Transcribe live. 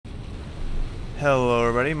Hello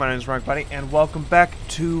everybody, my name is Moronicbody, and welcome back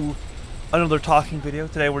to another talking video.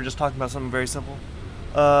 Today we're just talking about something very simple.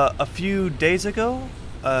 A few days ago,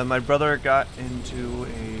 my brother got into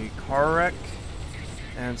a car wreck,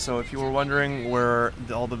 and so if you were wondering where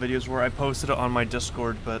all the videos were, I posted it on my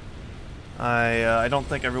Discord, but I don't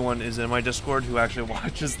think everyone is in my Discord who actually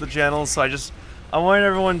watches the channel, so I wanted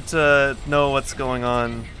everyone to know what's going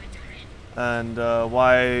on. And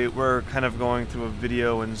why we're kind of going through a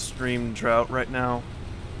video and stream drought right now.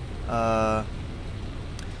 My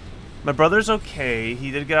brother's okay. He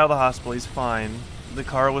did get out of the hospital. He's fine. The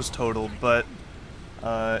car was totaled, but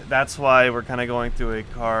that's why we're kind of going through a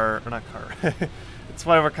That's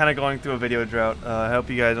why we're kind of going through a video drought. I hope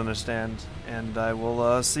you guys understand, and I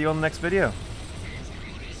will see you on the next video.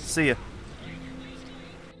 See ya.